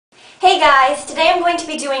Hey guys, today I'm going to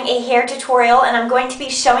be doing a hair tutorial and I'm going to be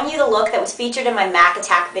showing you the look that was featured in my Mac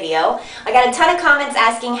Attack video. I got a ton of comments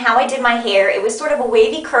asking how I did my hair. It was sort of a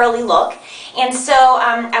wavy curly look, and so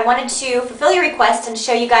I wanted to fulfill your request and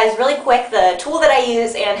show you guys really quick the tool that I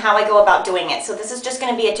use and how I go about doing it. So this is just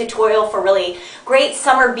going to be a tutorial for really great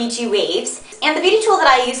summer beachy waves. And the beauty tool that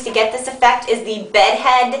I use to get this effect is the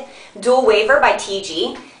BedHead Dual Waver by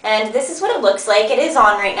TG. And this is what it looks like. It is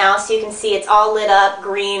on right now, so you can see it's all lit up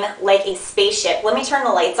green like a spaceship. Let me turn the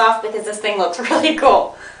lights off because this thing looks really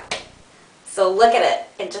cool. So look at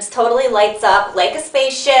it. It just totally lights up like a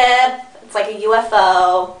spaceship. It's like a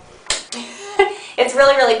UFO. It's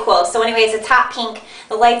really, really cool. So anyways, it's hot pink.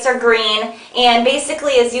 The lights are green. And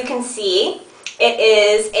basically, as you can see, it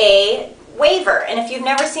is a waver. And if you've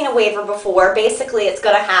never seen a waver before, basically it's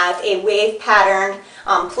going to have a wave pattern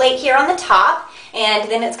plate here on the top.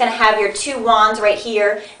 And then it's going to have your two wands right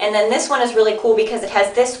here, and then this one is really cool because it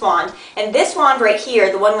has this wand, and this wand right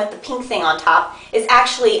here, the one with the pink thing on top, is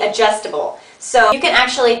actually adjustable. So you can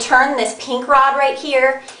actually turn this pink rod right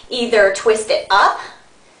here, either twist it up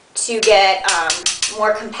to get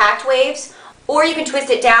more compact waves, or you can twist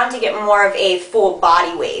it down to get more of a full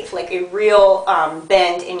body wave, like a real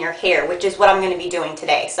bend in your hair, which is what I'm going to be doing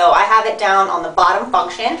today. So I have it down on the bottom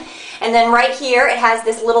function, and then right here it has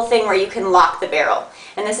this little thing where you can lock the barrel.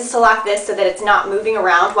 And this is to lock this so that it's not moving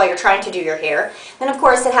around while you're trying to do your hair. Then of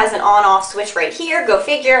course it has an on-off switch right here, go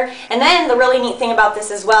figure. And then the really neat thing about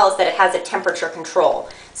this as well is that it has a temperature control.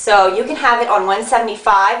 So you can have it on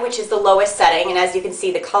 175, which is the lowest setting, and as you can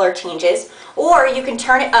see the color changes. Or you can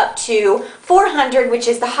turn it up to 400, which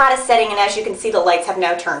is the hottest setting, and as you can see the lights have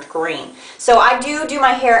now turned green. So I do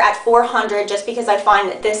my hair at 400 just because I find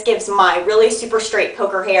that this gives my really super straight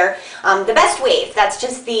poker hair the best wave. That's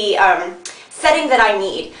just the setting that I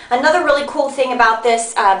need. Another really cool thing about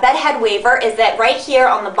this BedHead waver is that right here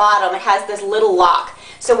on the bottom it has this little lock.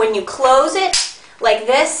 So when you close it like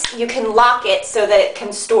this, you can lock it so that it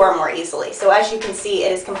can store more easily. So as you can see,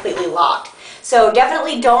 it is completely locked. So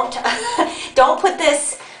definitely don't put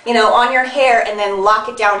this, on your hair and then lock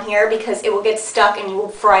it down here because it will get stuck and you will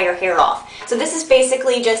fry your hair off. So this is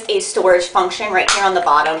basically just a storage function right here on the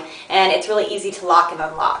bottom, and it's really easy to lock and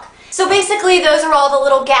unlock. So basically those are all the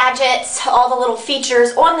little gadgets, all the little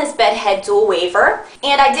features on this BedHead Dual Waver.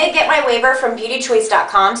 And I did get my waver from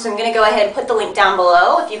beautychoice.com, so I'm going to go ahead and put the link down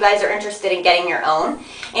below if you guys are interested in getting your own.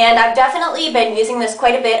 And I've definitely been using this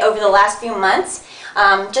quite a bit over the last few months.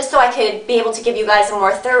 Just so I could be able to give you guys a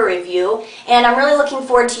more thorough review. And I'm really looking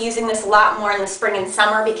forward to using this a lot more in the spring and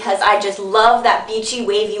summer because I just love that beachy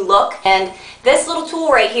wavy look. And this little tool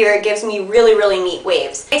right here gives me really, really neat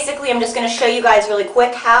waves. Basically, I'm just going to show you guys really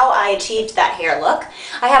quick how I achieved that hair look.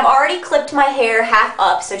 I have already clipped my hair half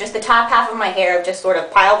up, so just the top half of my hair, I've just sort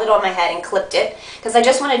of piled it on my head and clipped it because I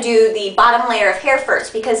just want to do the bottom layer of hair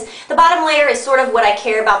first because the bottom layer is sort of what I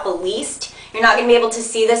care about the least. You're not going to be able to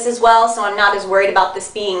see this as well, so I'm not as worried about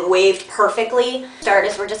this being waved perfectly. Start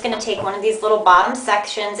is we're just going to take one of these little bottom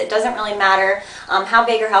sections. It doesn't really matter how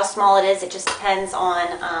big or how small it is. It just depends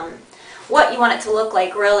on what you want it to look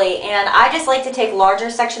like, really. And I just like to take larger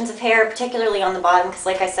sections of hair, particularly on the bottom, because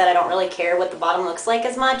like I said, I don't really care what the bottom looks like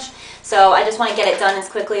as much. So I just want to get it done as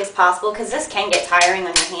quickly as possible, because this can get tiring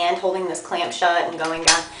on your hand, holding this clamp shut and going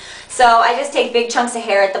down. So I just take big chunks of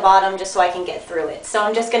hair at the bottom just so I can get through it. So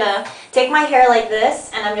I'm just going to take my hair like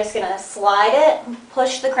this, and I'm just going to slide it,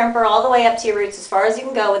 push the crimper all the way up to your roots as far as you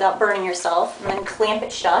can go without burning yourself, and then clamp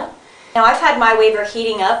it shut. Now I've had my waver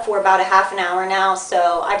heating up for about a half an hour now,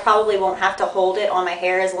 so I probably won't have to hold it on my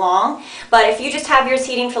hair as long. But if you just have yours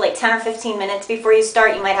heating for like 10 or 15 minutes before you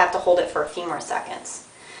start, you might have to hold it for a few more seconds.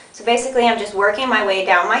 So basically I'm just working my way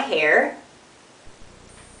down my hair.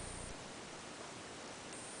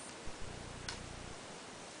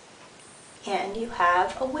 And you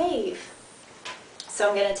have a wave. So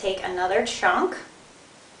I'm going to take another chunk,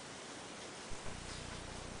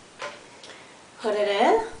 put it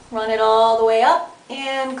in, run it all the way up,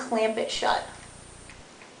 and clamp it shut.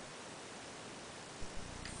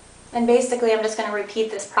 And basically I'm just going to repeat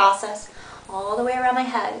this process all the way around my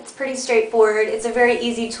head. It's pretty straightforward. It's a very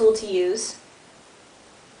easy tool to use.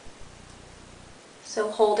 So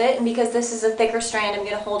hold it, and because this is a thicker strand, I'm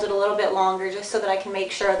going to hold it a little bit longer just so that I can make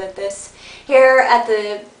sure that this hair at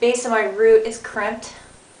the base of my root is crimped.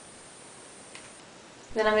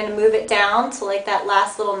 Then I'm going to move it down to like that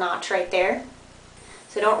last little notch right there.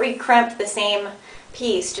 So don't re-crimp the same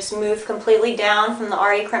piece, just move completely down from the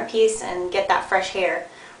already crimped piece and get that fresh hair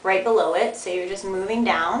right below it. So you're just moving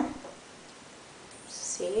down.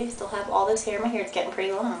 See, I still have all this hair. My hair is getting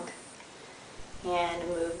pretty long. And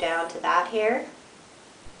move down to that hair.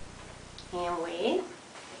 And wait.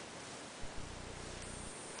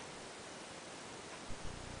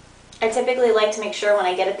 I typically like to make sure when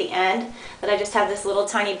I get at the end that I just have this little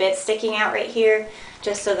tiny bit sticking out right here,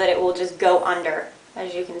 just so that it will just go under,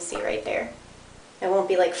 as you can see right there. It won't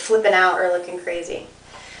be like flipping out or looking crazy.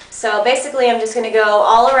 So basically I'm just going to go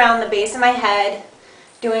all around the base of my head,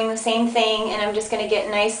 doing the same thing, and I'm just going to get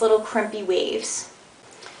nice little crimpy waves.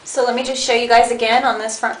 So let me just show you guys again on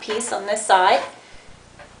this front piece on this side.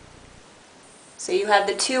 So you have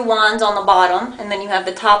the two wands on the bottom, and then you have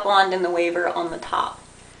the top wand and the waver on the top.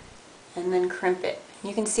 And then crimp it.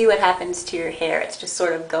 You can see what happens to your hair. It's just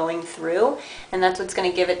sort of going through, and that's what's going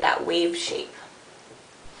to give it that wave shape.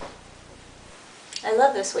 I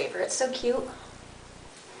love this waver. It's so cute.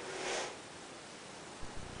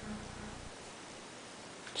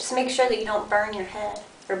 Just make sure that you don't burn your head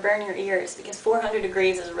or burn your ears, because 400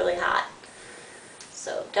 degrees is really hot.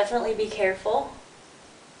 So definitely be careful.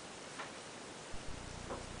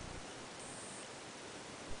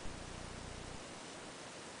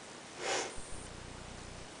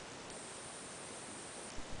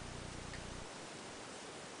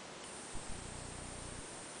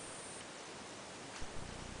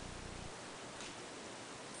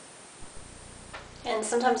 And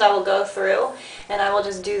sometimes I will go through and I will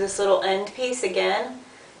just do this little end piece again,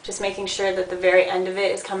 just making sure that the very end of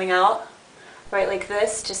it is coming out right like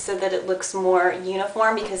this, just so that it looks more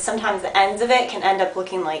uniform, because sometimes the ends of it can end up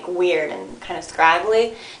looking like weird and kind of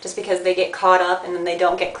scraggly just because they get caught up and then they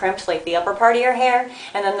don't get crimped like the upper part of your hair,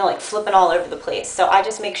 and then they're like flipping all over the place. So I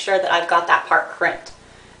just make sure that I've got that part crimped.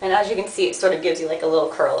 And as you can see, it sort of gives you like a little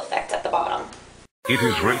curl effect at the bottom. It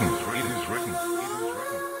is written. It is written.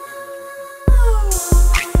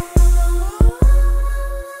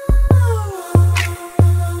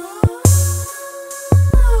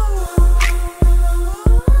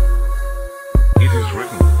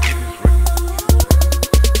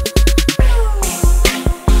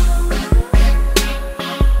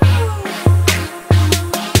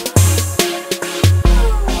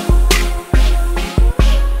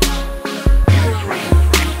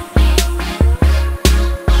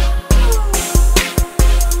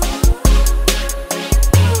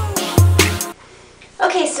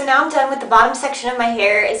 Okay, so now I'm done with the bottom section of my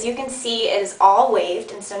hair. As you can see, it is all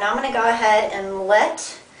waved, and so now I'm going to go ahead and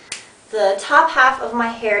let the top half of my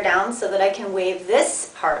hair down so that I can wave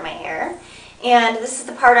this part of my hair. And this is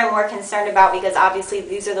the part I'm more concerned about, because obviously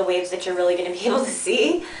these are the waves that you're really going to be able to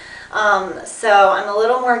see. So I'm a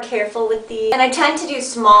little more careful with these. And I tend to do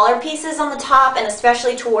smaller pieces on the top, and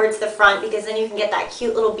especially towards the front, because then you can get that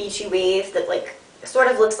cute little beachy wave that like sort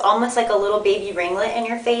of looks almost like a little baby ringlet in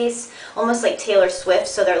your face, almost like Taylor Swift,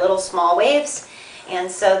 so they're little small waves.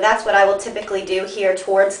 And so that's what I will typically do here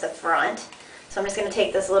towards the front. So I'm just going to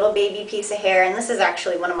take this little baby piece of hair, and this is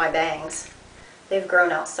actually one of my bangs. They've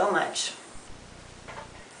grown out so much.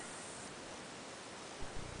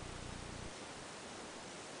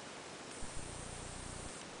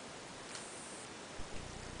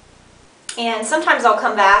 And sometimes I'll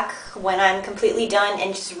come back when I'm completely done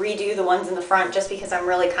and just redo the ones in the front, just because I'm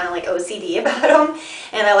really kind of like OCD about them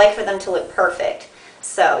and I like for them to look perfect.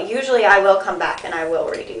 So usually I will come back and I will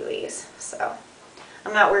redo these. So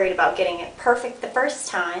I'm not worried about getting it perfect the first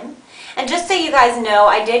time. And just so you guys know,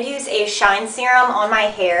 I did use a shine serum on my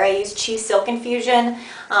hair. I used Cheese Silk Infusion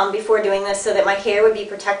before doing this, so that my hair would be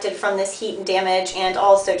protected from this heat and damage, and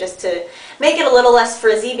also just to make it a little less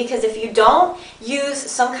frizzy, because if you don't use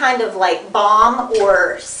some kind of like balm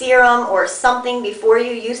or serum or something before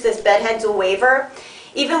you use this BedHead Dual Waver,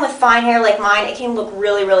 even with fine hair like mine, it can look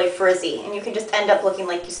really, really frizzy, and you can just end up looking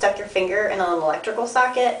like you stuck your finger in an electrical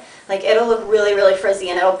socket. Like, it'll look really, really frizzy,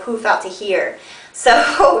 and it'll poof out to here.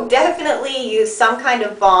 So definitely use some kind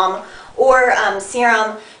of balm or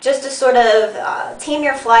serum just to sort of tame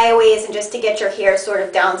your flyaways, and just to get your hair sort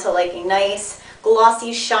of down to like a nice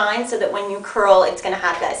glossy shine, so that when you curl, it's going to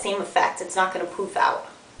have that same effect. It's not going to poof out.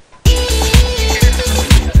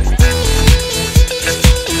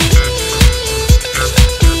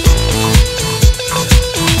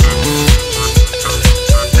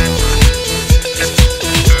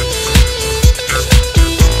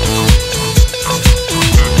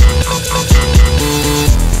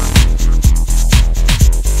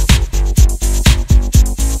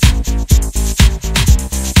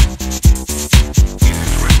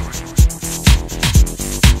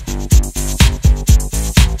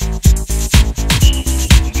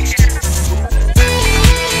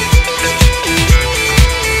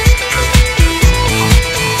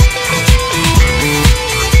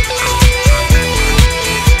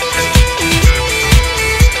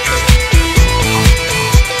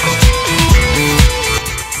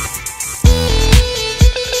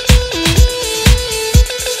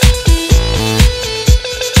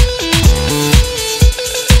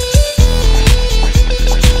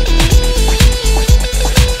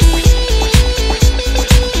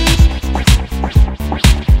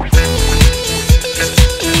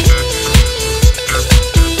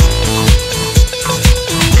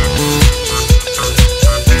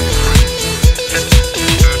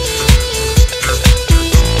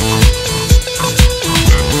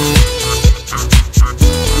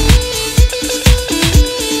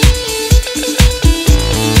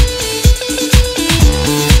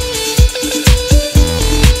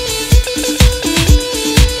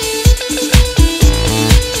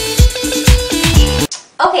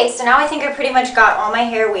 pretty much got all my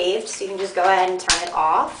hair waved, so you can just go ahead and turn it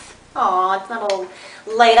off. Aw, it's not all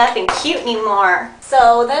light up and cute anymore.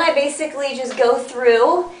 So then I basically just go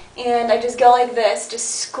through and I just go like this, just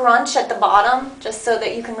scrunch at the bottom, just so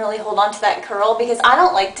that you can really hold on to that curl, because I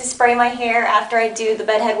don't like to spray my hair after I do the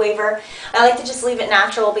BedHead waver. I like to just leave it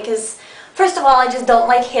natural because, first of all, I just don't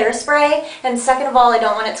like hairspray, and second of all, I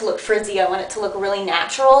don't want it to look frizzy. I want it to look really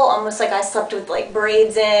natural, almost like I slept with like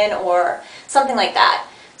braids in or something like that.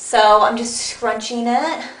 So I'm just scrunching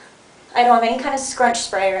it. I don't have any kind of scrunch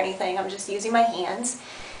spray or anything. I'm just using my hands,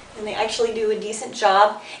 and they actually do a decent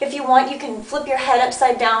job. If you want, you can flip your head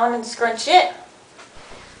upside down and scrunch it.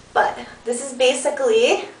 But this is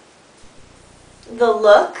basically the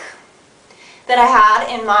look that I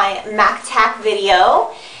had in my Mac Tack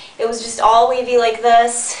video. It was just all wavy like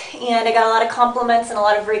this, and I got a lot of compliments and a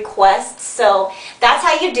lot of requests, so that's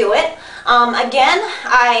how you do it. Again,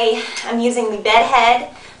 I am using the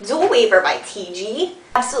BedHead Dual Waver by TG.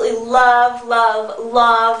 Absolutely love, love,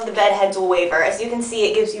 love the BedHead Dual Waver. As you can see,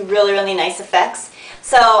 it gives you really, really nice effects.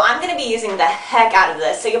 So I'm going to be using the heck out of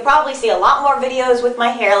this. So you'll probably see a lot more videos with my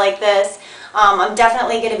hair like this. I'm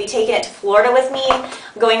definitely going to be taking it to Florida with me.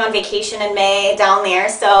 I'm going on vacation in May down there.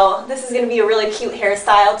 So this is going to be a really cute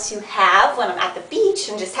hairstyle to have when I'm at the beach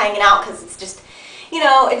and just hanging out, because it's just, you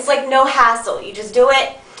know, it's like no hassle. You just do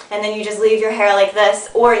it and then you just leave your hair like this,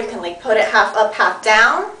 or you can like put it half up, half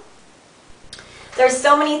down. There's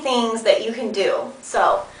so many things that you can do.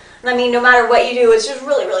 So, I mean, no matter what you do, it's just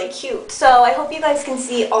really, really cute. So I hope you guys can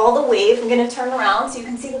see all the wave. I'm going to turn around so you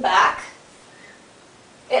can see the back.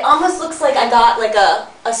 It almost looks like I got like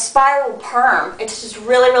a spiral perm. It's just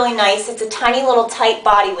really, really nice. It's a tiny little tight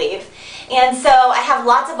body wave. And so I have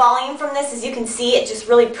lots of volume from this. As you can see, it just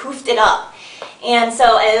really poofed it up. And so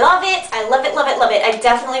I love it. I love it, love it, love it. I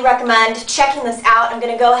definitely recommend checking this out. I'm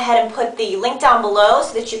going to go ahead and put the link down below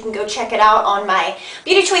so that you can go check it out on my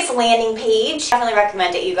Beauty Choice landing page. Definitely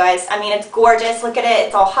recommend it, you guys. I mean, it's gorgeous. Look at it.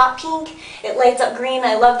 It's all hot pink. It lights up green.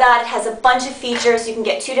 I love that. It has a bunch of features. You can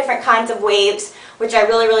get 2 different kinds of waves, which I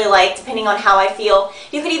really, really like, depending on how I feel.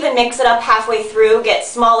 You could even mix it up halfway through, get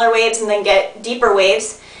smaller waves and then get deeper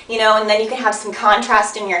waves, you know, and then you can have some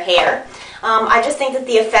contrast in your hair. I just think that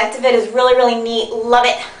the effect of it is really, really neat. Love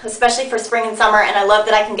it, especially for spring and summer, and I love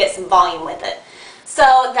that I can get some volume with it. So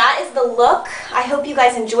that is the look. I hope you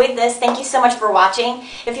guys enjoyed this. Thank you so much for watching.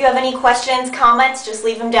 If you have any questions, comments, just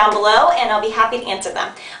leave them down below, and I'll be happy to answer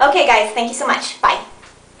them. Okay, guys, thank you so much. Bye.